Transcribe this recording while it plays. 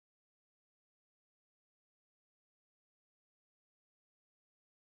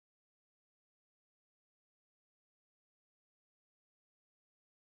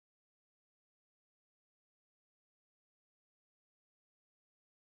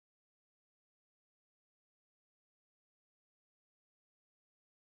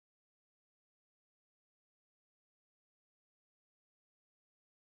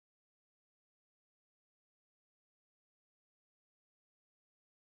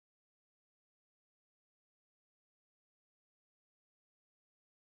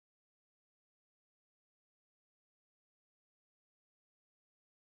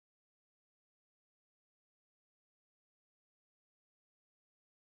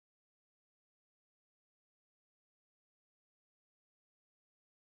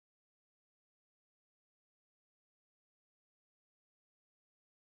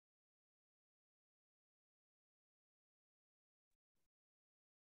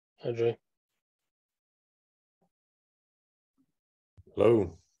Andrew.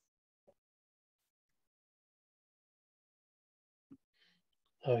 Hello.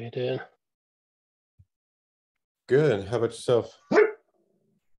 How are you doing? Good. How about yourself?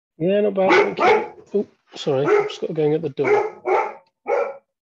 Yeah, not bad, thank you. Oh, sorry, I've just got to go and get the door.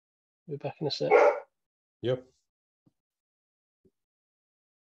 Be back in a sec. Yep.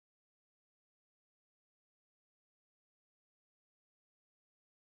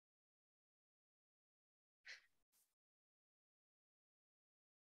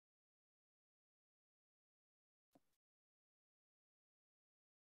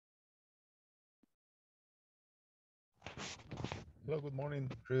 Hello, good morning,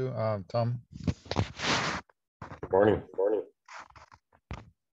 Drew, Tom. Good morning. Good morning.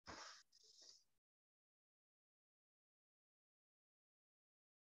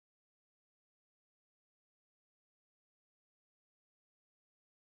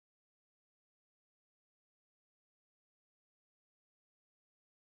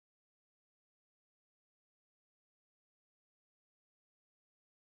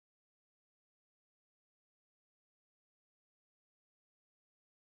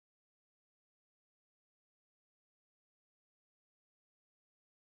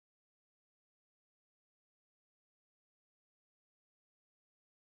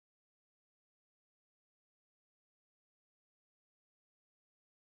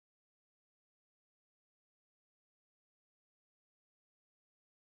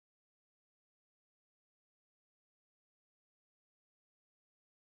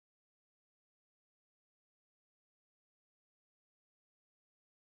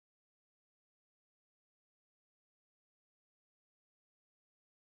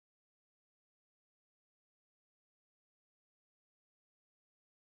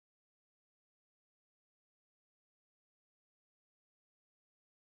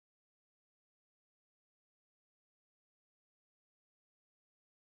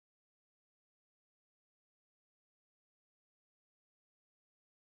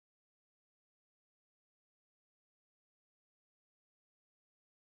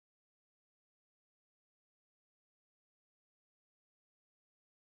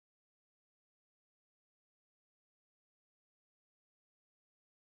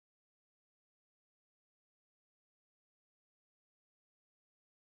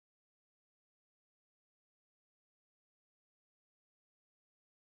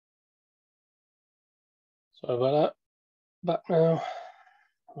 Sorry about that. Back now.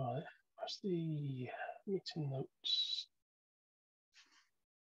 Right, where's the meeting notes?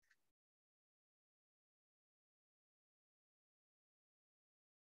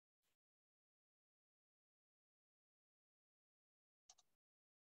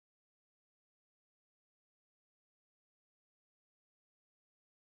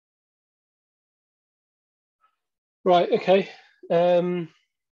 Right, okay.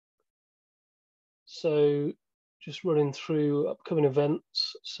 So just running through upcoming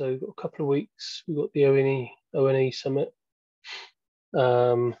events. So we've got a couple of weeks. We've got the ONE Summit.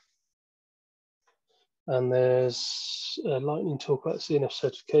 And there's a lightning talk about CNF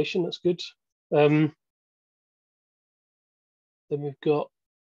certification. That's good. Then we've got,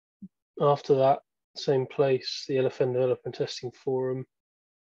 after that, same place, the LFN Development Testing Forum,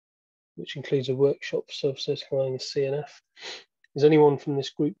 which includes a workshop for self-certifying the CNF. Is anyone from this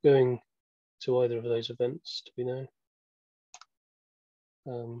group going to either of those events, to be known?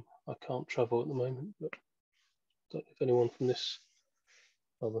 I can't travel at the moment, but I don't know if anyone from this,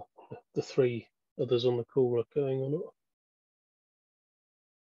 the three others on the call are going or not.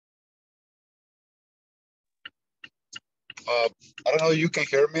 I don't know, you can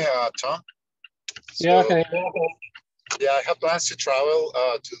hear me, Tom? Yeah, I can hear you. Yeah, I have plans to travel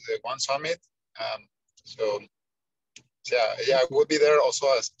to the One Summit. So yeah, I will be there also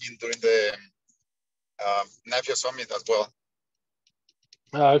during the NAFIA Summit as well.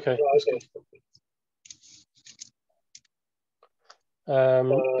 Oh, okay. That's good.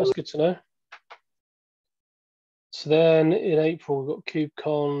 That's good to know. So then in April, we've got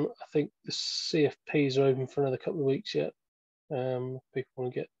KubeCon. I think the CFPs are open for another couple of weeks yet. People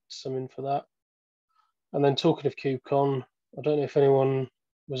want to get some in for that. And then talking of KubeCon, I don't know if anyone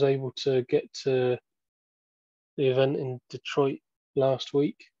was able to get to the event in Detroit last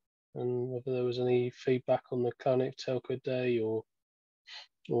week and whether there was any feedback on the Cloud Telco Day or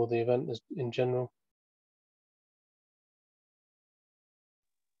the event in general.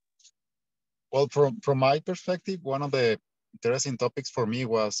 Well, from my perspective, one of the interesting topics for me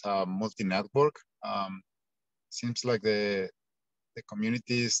was multi-network. Seems like the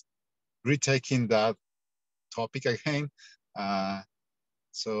community is retaking that topic again.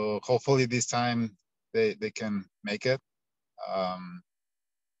 So hopefully this time they can make it.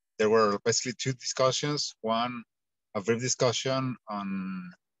 There were basically two discussions. One, a brief discussion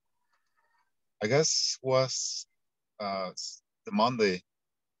on, I guess, was the Monday.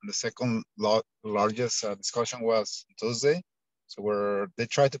 And the second largest discussion was Tuesday. So where they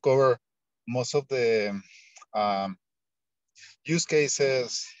tried to cover most of the use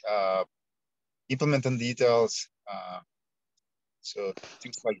cases, implementing details, so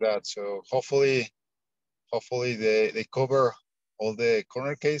things like that. So hopefully they cover all the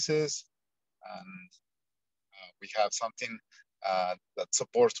corner cases, and we have something that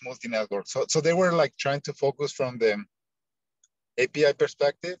supports multi-network. So they were like trying to focus from the API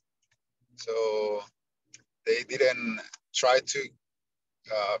perspective. So they didn't try to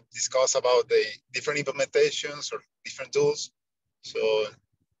discuss about the different implementations or different tools. So,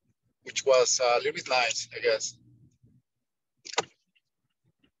 which was a little bit nice, I guess.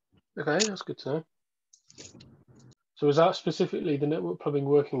 Okay, that's good to know. So was that specifically the network plumbing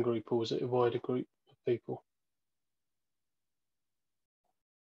working group, or was it a wider group of people?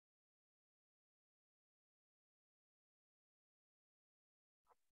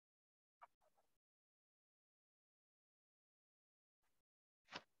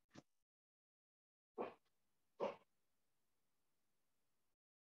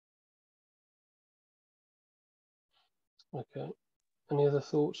 Okay. Any other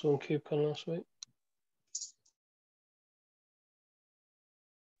thoughts on KubeCon last week?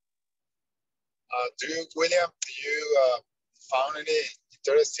 William, do you found any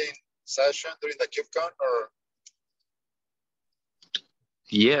interesting session during the KubeCon, or?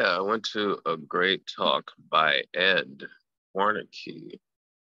 Yeah, I went to a great talk by Ed Warnicki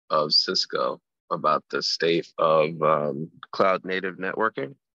of Cisco about the state of cloud native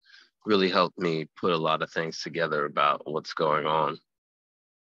networking. Really helped me put a lot of things together about what's going on.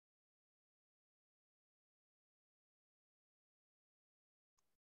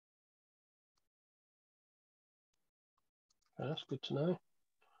 That's good to know.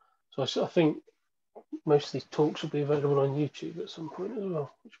 So I think most of these talks will be available on YouTube at some point as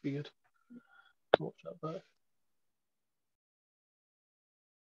well, which would be good. Watch that back.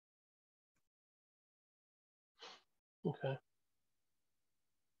 Okay.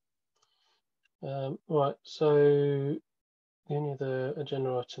 Right, so the only other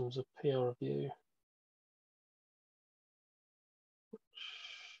agenda items are PR review, which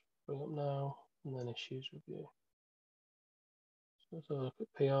bring up now, and then issues review. So let's have a look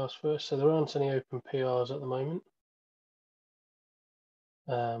at PRs first. So there aren't any open PRs at the moment.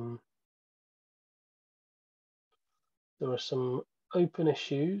 There are some open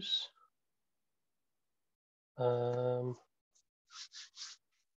issues.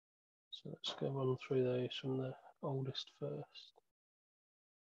 So let's go run through those from the oldest first.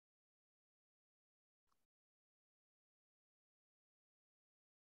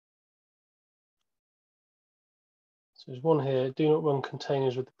 So there's one here, do not run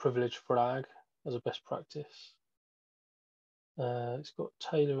containers with the privilege flag as a best practice. It's got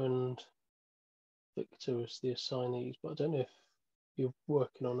Taylor and Victor as the assignees, but I don't know if you're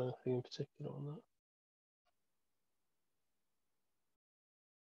working on anything in particular on that.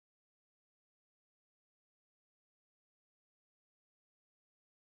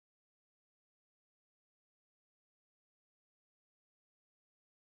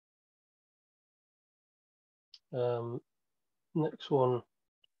 Next one,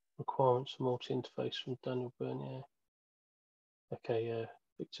 requirements for multi-interface from Daniel Bernier. Okay, yeah,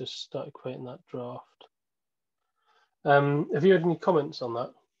 Victor's started creating that draft. Have you had any comments on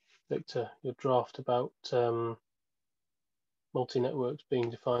that, Victor, your draft about multi-networks being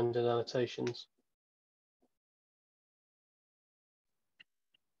defined in annotations?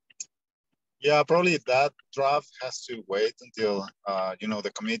 Yeah, probably that draft has to wait until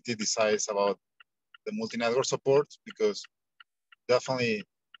the committee decides about the multi-network support, because definitely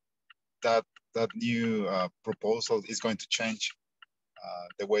that new proposal is going to change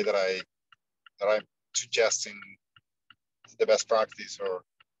the way that I'm suggesting the best practice or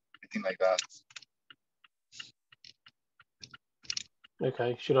anything like that.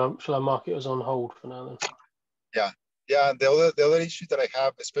 Okay, should I mark it as on hold for now then? Yeah. The other issue that I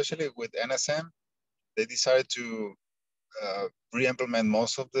have, especially with NSM, they decided to re-implement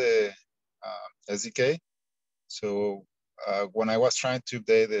most of the SDK. So when I was trying to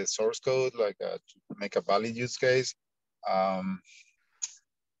update the source code, like to make a valid use case,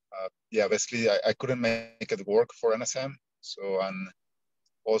 basically I couldn't make it work for NSM. So, and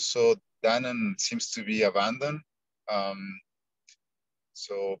also Danon seems to be abandoned.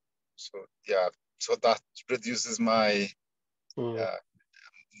 So that reduces my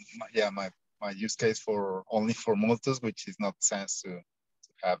my use case for only for Multus, which is not sense to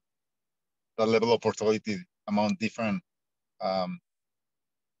have that level of portability among different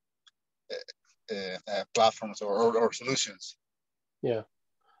platforms or solutions. Yeah.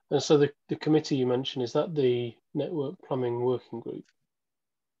 And so the committee you mentioned, is that the network plumbing working group?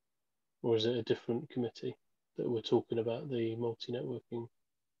 Or is it a different committee that we're talking about, the multi-networking?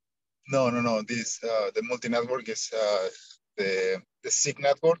 No. This the multi-network is the SIG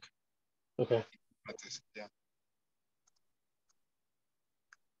network. Okay. Yeah.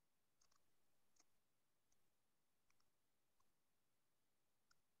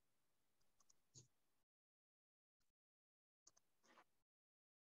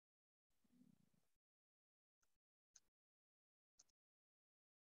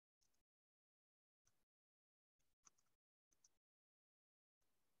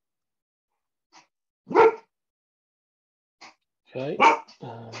 Okay.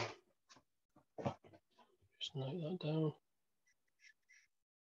 Just note that down.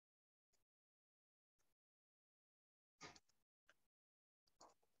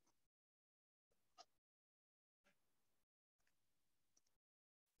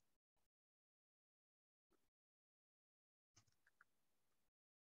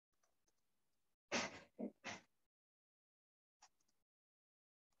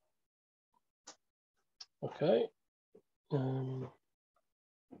 Okay.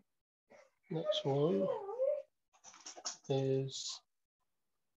 Next one is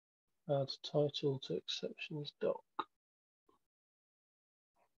add title to exceptions doc.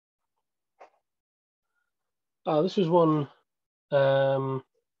 This was one.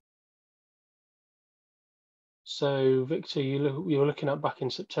 So Victor, you were looking at back in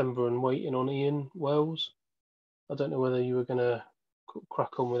September and waiting on Ian Wells. I don't know whether you were going to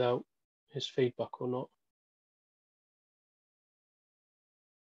crack on without his feedback or not.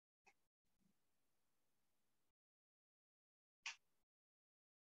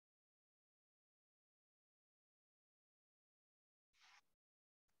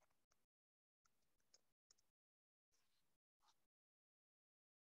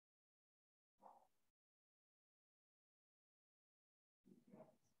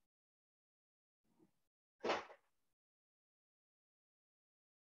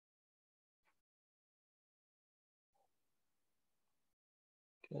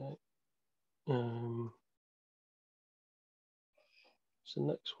 Okay. So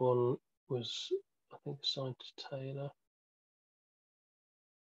next one was, I think, assigned to Taylor.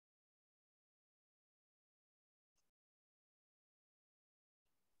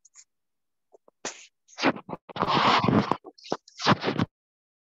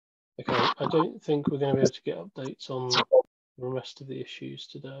 Okay, I don't think we're going to be able to get updates on the rest of the issues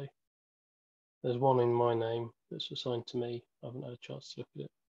today. There's one in my name that's assigned to me. I haven't had a chance to look at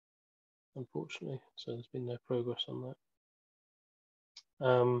it, unfortunately, so there's been no progress on that.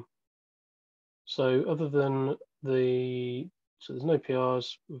 So other than so there's no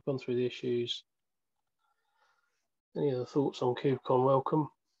PRs, we've gone through the issues. Any other thoughts on KubeCon? Welcome.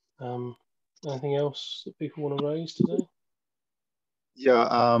 Anything else that people want to raise today?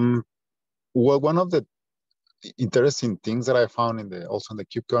 Yeah. Well, one of the interesting things that I found also in the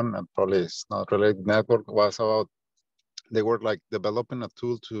KubeCon, and probably it's not related network, was about they were like developing a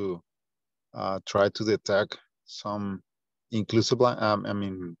tool to try to detect some inclusive,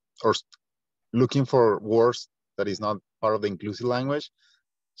 or looking for words that is not part of the inclusive language.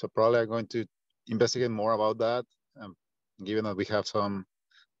 So probably I'm going to investigate more about that. Given that we have some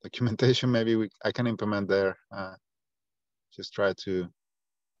documentation, maybe I can implement there. Just try to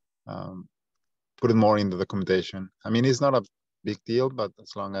put it more in the documentation. I mean, it's not a big deal, but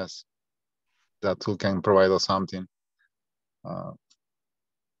as long as that tool can provide us something.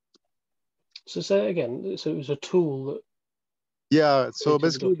 So say it again. So it was a tool that. Yeah. So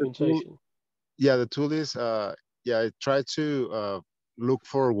basically, the tool is I try to look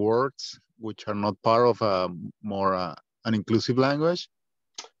for words which are not part of a more an inclusive language.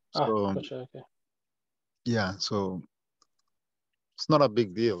 So gotcha, okay. Yeah, so it's not a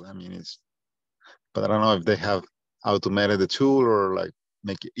big deal. I mean, but I don't know if they have automated the tool or like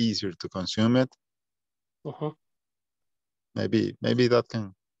make it easier to consume it. Maybe that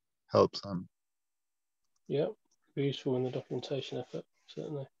can help some. Yeah, be useful in the documentation effort,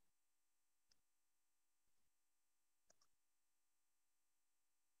 certainly.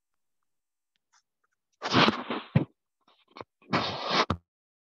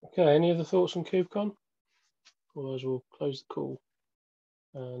 Okay, any other thoughts on KubeCon? Otherwise, we'll close the call.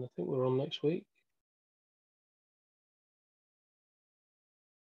 And I think we're on next week.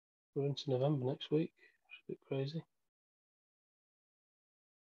 We're into November next week, which is a bit crazy.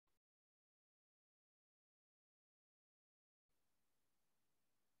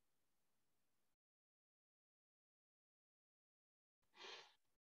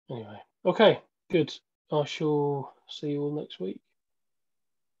 Anyway, okay, good. I shall see you all next week.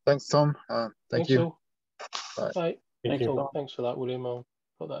 Thanks, Tom. Thank Thanks you. all. Bye. Bye. Thank you. Thanks for that, William. I'll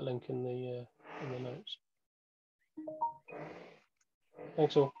put that link in the notes.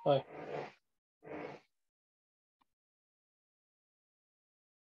 Thanks all. Bye.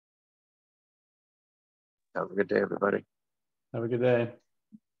 Have a good day, everybody. Have a good day.